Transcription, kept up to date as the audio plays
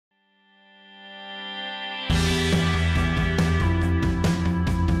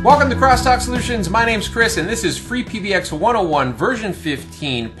Welcome to Crosstalk Solutions. My name's Chris, and this is FreePBX 101 version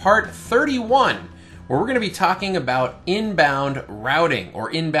 15, part 31, where we're going to be talking about inbound routing or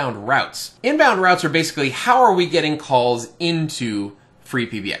inbound routes. Inbound routes are basically how are we getting calls into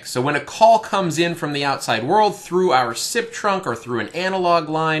FreePBX. So when a call comes in from the outside world through our SIP trunk or through an analog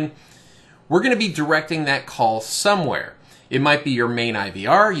line, we're going to be directing that call somewhere. It might be your main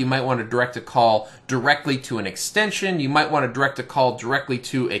IVR. You might want to direct a call directly to an extension. You might want to direct a call directly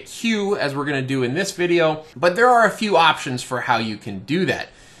to a queue, as we're going to do in this video. But there are a few options for how you can do that.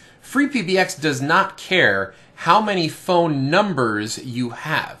 FreePBX does not care how many phone numbers you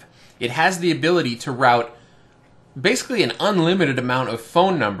have. It has the ability to route basically an unlimited amount of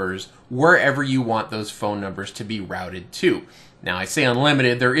phone numbers wherever you want those phone numbers to be routed to. Now, I say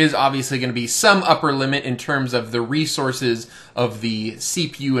unlimited, there is obviously going to be some upper limit in terms of the resources of the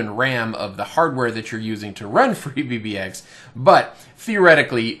CPU and RAM of the hardware that you're using to run FreePBX, but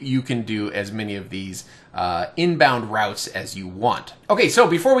theoretically, you can do as many of these inbound routes as you want. Okay, so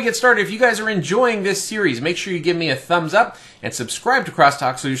before we get started, if you guys are enjoying this series, make sure you give me a thumbs up and subscribe to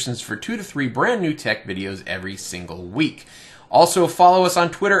Crosstalk Solutions for 2 to 3 brand new tech videos every single week. Also, follow us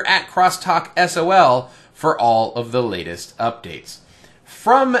on Twitter at CrosstalkSOL for all of the latest updates.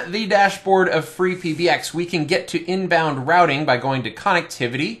 From the dashboard of FreePBX, we can get to inbound routing by going to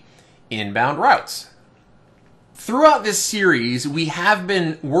Connectivity, Inbound Routes. Throughout this series, we have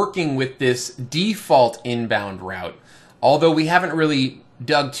been working with this default inbound route, although we haven't really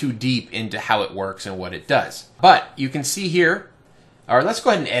dug too deep into how it works and what it does. But you can see here, or let's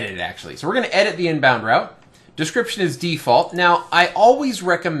go ahead and edit it actually. So we're going to edit the inbound route. Description is default. Now, I always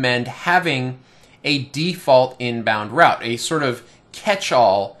recommend having a default inbound route, a sort of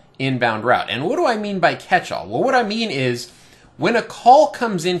catch-all inbound route. And what do I mean by catch-all? Well, what I mean is when a call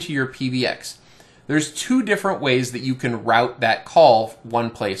comes into your PBX, there's two different ways that you can route that call one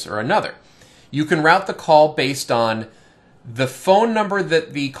place or another. You can route the call based on the phone number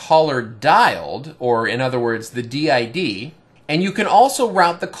that the caller dialed, or in other words, the DID, and you can also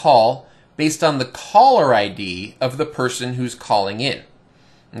route the call based on the caller ID of the person who's calling in.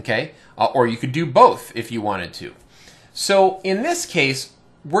 Okay? Or you could do both if you wanted to. So in this case,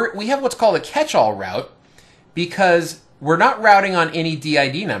 we have what's called a catch-all route because we're not routing on any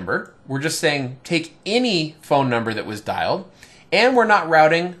DID number. We're just saying take any phone number that was dialed, and we're not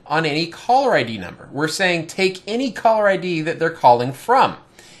routing on any caller ID number. We're saying take any caller ID that they're calling from,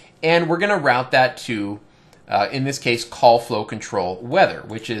 and we're going to route that to, in this case, call flow control weather,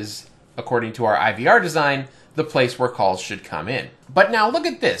 which is, according to our IVR design, the place where calls should come in. But now look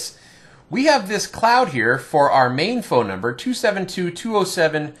at this. We have this cloud here for our main phone number,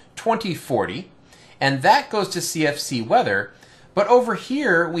 272-207-2040, and that goes to CFC weather. But over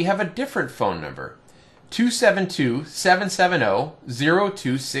here, we have a different phone number,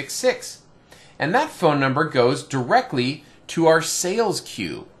 272-770-0266. And that phone number goes directly to our sales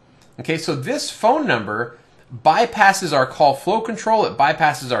queue. Okay, so this phone number bypasses our call flow control, it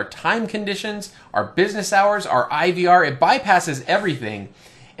bypasses our time conditions, our business hours, our IVR, it bypasses everything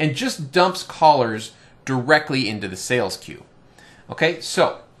and just dumps callers directly into the sales queue. Okay,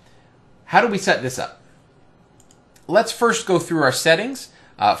 so how do we set this up? Let's first go through our settings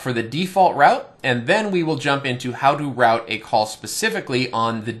for the default route, and then we will jump into how to route a call specifically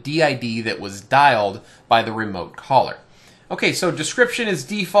on the DID that was dialed by the remote caller. Okay, so description is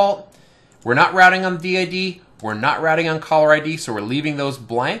default. We're not routing on DID, we're not routing on caller ID, so we're leaving those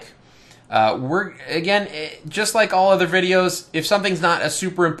blank. Again, just like all other videos, if something's not a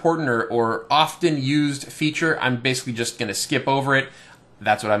super important or often used feature, I'm basically just going to skip over it.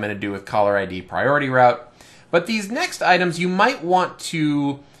 That's what I'm going to do with caller ID priority route. But these next items you might want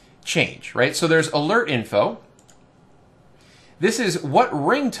to change, right? So there's alert info. This is what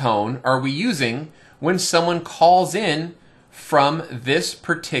ringtone are we using when someone calls in from this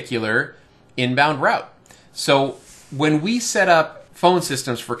particular inbound route. So when we set up phone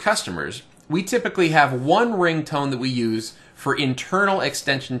systems for customers, we typically have one ringtone that we use for internal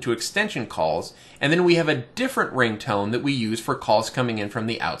extension-to-extension calls, and then we have a different ringtone that we use for calls coming in from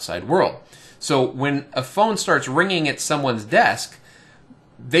the outside world. So when a phone starts ringing at someone's desk,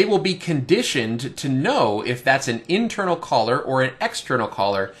 they will be conditioned to know if that's an internal caller or an external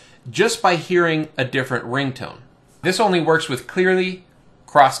caller just by hearing a different ringtone. This only works with Clearly,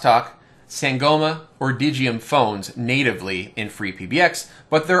 Crosstalk, Sangoma, or Digium phones natively in FreePBX,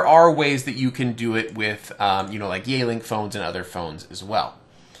 but there are ways that you can do it with, like Yealink phones and other phones as well.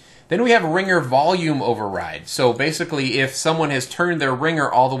 Then we have ringer volume override. So basically, if someone has turned their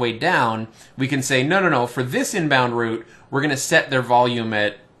ringer all the way down, we can say, no, for this inbound route, we're going to set their volume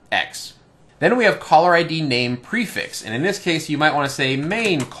at X. Then we have caller ID name prefix, and in this case you might want to say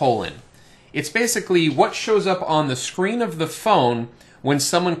main colon. It's basically what shows up on the screen of the phone when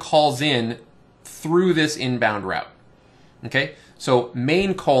someone calls in through this inbound route. Okay, so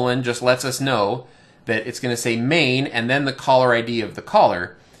main colon just lets us know that it's going to say main and then the caller ID of the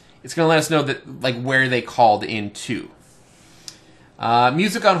caller. It's going to let us know that like where they called in to.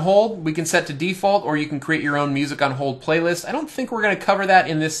 Music on hold we can set to default, or you can create your own music on hold playlist. I don't think we're going to cover that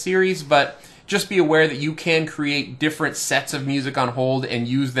in this series, but just be aware that you can create different sets of music on hold and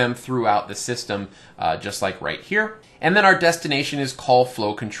use them throughout the system, just like right here. And then our destination is call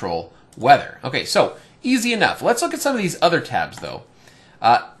flow control weather. Okay, so easy enough. Let's look at some of these other tabs though.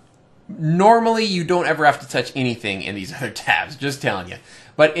 Normally you don't ever have to touch anything in these other tabs, just telling you.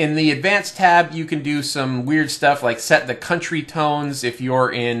 But in the advanced tab, you can do some weird stuff like set the country tones. If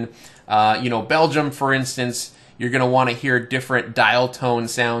you're in, Belgium, for instance, you're going to want to hear different dial tone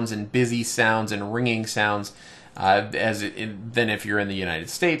sounds and busy sounds and ringing sounds than if you're in the United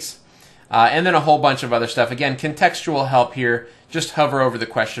States. And then a whole bunch of other stuff. Again, contextual help here. Just hover over the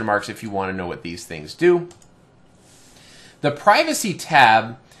question marks if you want to know what these things do. The privacy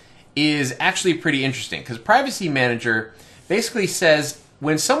tab is actually pretty interesting because Privacy Manager basically says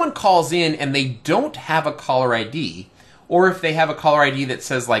when someone calls in and they don't have a caller ID, or if they have a caller ID that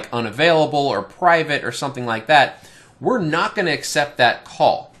says like unavailable or private or something like that, we're not going to accept that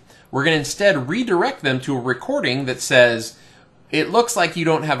call. We're going to instead redirect them to a recording that says, it looks like you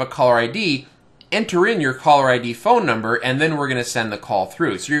don't have a caller ID, enter in your caller ID phone number, and then we're going to send the call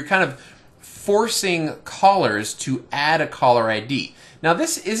through. So you're kind of forcing callers to add a caller ID. Now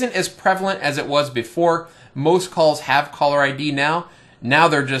this isn't as prevalent as it was before. Most calls have caller ID now. Now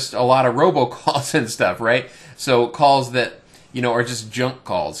they're just a lot of robocalls and stuff, right? So calls that, are just junk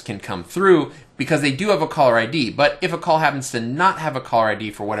calls can come through because they do have a caller ID. But if a call happens to not have a caller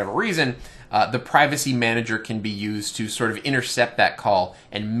ID for whatever reason, the Privacy Manager can be used to sort of intercept that call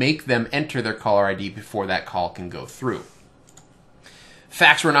and make them enter their caller ID before that call can go through.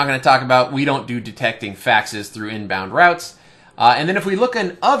 Fax we're not going to talk about. We don't do detecting faxes through inbound routes. And then if we look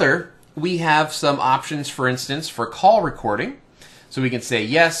in other, we have some options, for instance, for call recording. So we can say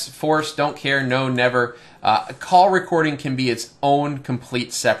yes, force, don't care, no, never. Call recording can be its own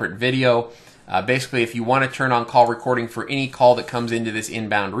complete separate video. Basically, if you want to turn on call recording for any call that comes into this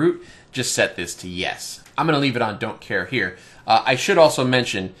inbound route, just set this to yes. I'm going to leave it on don't care here. I should also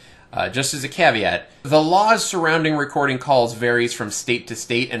mention, just as a caveat, the laws surrounding recording calls varies from state to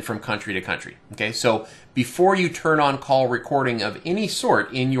state and from country to country. Okay, so before you turn on call recording of any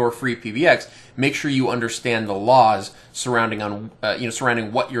sort in your FreePBX, make sure you understand the laws surrounding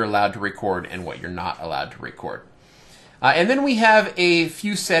what you're allowed to record and what you're not allowed to record. And then we have a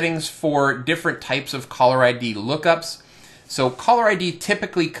few settings for different types of caller ID lookups. So caller ID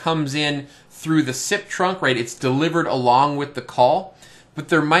typically comes in through the SIP trunk, right? It's delivered along with the call. But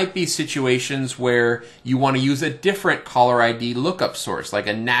there might be situations where you want to use a different caller ID lookup source, like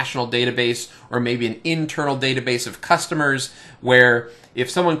a national database or maybe an internal database of customers, where if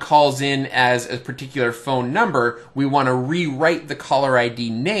someone calls in as a particular phone number, we want to rewrite the caller ID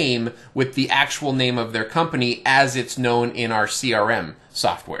name with the actual name of their company as it's known in our CRM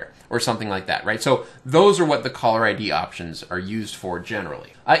software or something like that, right? So those are what the caller ID options are used for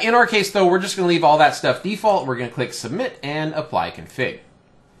generally. In our case, though, we're just going to leave all that stuff default. We're going to click Submit and Apply Config.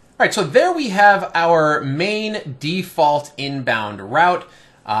 All right, so there we have our main default inbound route.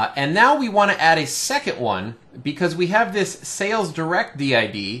 And now we want to add a second one because we have this Sales Direct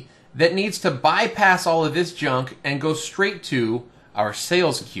DID that needs to bypass all of this junk and go straight to our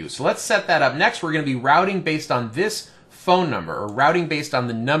sales queue. So let's set that up next. We're going to be routing based on this phone number, or routing based on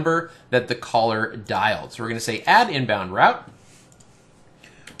the number that the caller dialed. So we're going to say add inbound route.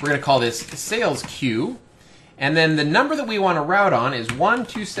 We're going to call this sales queue. And then the number that we want to route on is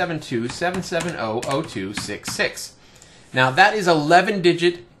 1-272-770-0266. Now that is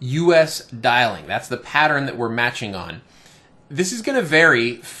 11-digit US dialing. That's the pattern that we're matching on. This is going to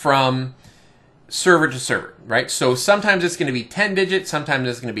vary from server to server, right? So sometimes it's going to be 10 digit, sometimes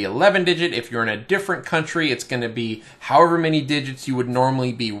it's going to be 11 digit. If you're in a different country, it's going to be however many digits you would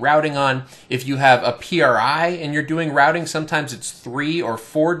normally be routing on. If you have a PRI and you're doing routing, sometimes it's 3 or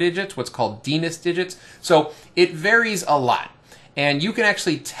 4 digits, what's called DNIS digits. So it varies a lot. And you can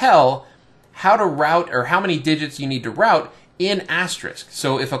actually tell how to route or how many digits you need to route in asterisk.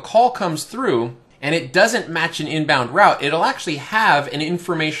 So if a call comes through and it doesn't match an inbound route, it'll actually have an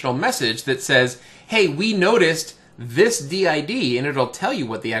informational message that says, hey, we noticed this DID, and it'll tell you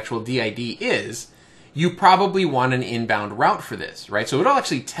what the actual DID is. You probably want an inbound route for this, right? So it'll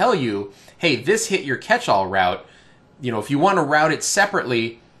actually tell you, hey, this hit your catch-all route. You know, if you want to route it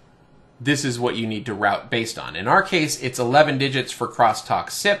separately, this is what you need to route based on. In our case, it's 11 digits for Crosstalk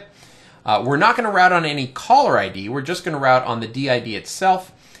SIP. We're not going to route on any caller ID. We're just going to route on the DID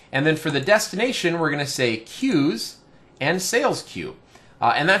itself. And then for the destination, we're going to say queues and sales queue.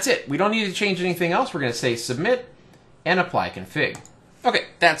 And that's it. We don't need to change anything else. We're going to say submit and apply config. Okay,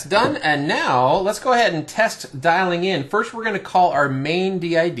 that's done. And now let's go ahead and test dialing in. First, we're going to call our main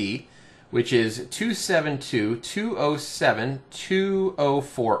DID, which is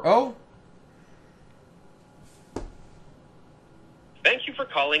 272.207.2040. Thank you for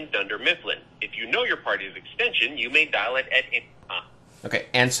calling Dunder Mifflin. If you know your party's extension, you may dial it at any time. Okay,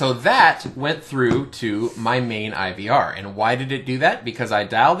 and so that went through to my main IVR. And why did it do that? Because I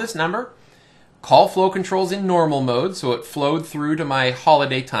dialed this number, call flow controls in normal mode, so it flowed through to my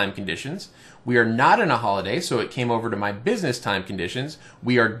holiday time conditions. We are not in a holiday, so it came over to my business time conditions.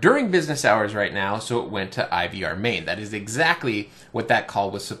 We are during business hours right now, so it went to IVR main. That is exactly what that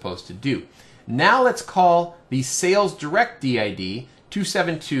call was supposed to do. Now let's call the sales direct DID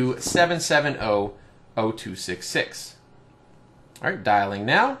 272.770.0266. All right, dialing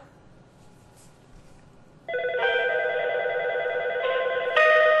now.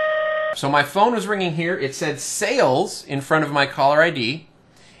 So my phone was ringing here. It said sales in front of my caller ID,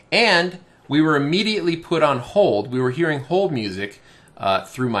 and we were immediately put on hold. We were hearing hold music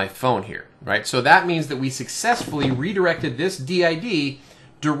through my phone here, right? So that means that we successfully redirected this DID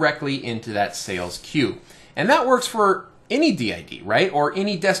directly into that sales queue. And that works for any DID, right? Or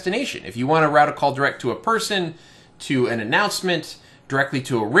any destination. If you want to route a call direct to a person, to an announcement, directly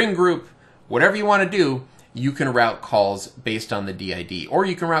to a ring group, whatever you want to do, you can route calls based on the DID, or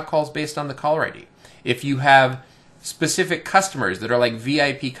you can route calls based on the caller ID. If you have specific customers that are like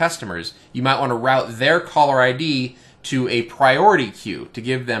VIP customers, you might want to route their caller ID to a priority queue to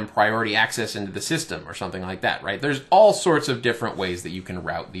give them priority access into the system or something like that, right? There's all sorts of different ways that you can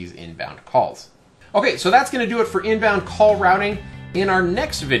route these inbound calls. Okay, so that's going to do it for inbound call routing. In our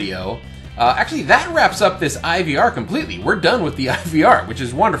next video, actually that wraps up this IVR completely. We're done with the IVR, which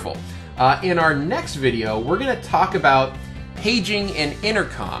is wonderful. In our next video, we're going to talk about paging and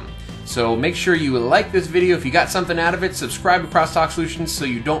intercom. So make sure you like this video. If you got something out of it, subscribe to Crosstalk Solutions so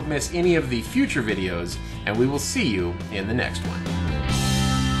you don't miss any of the future videos, and we will see you in the next one.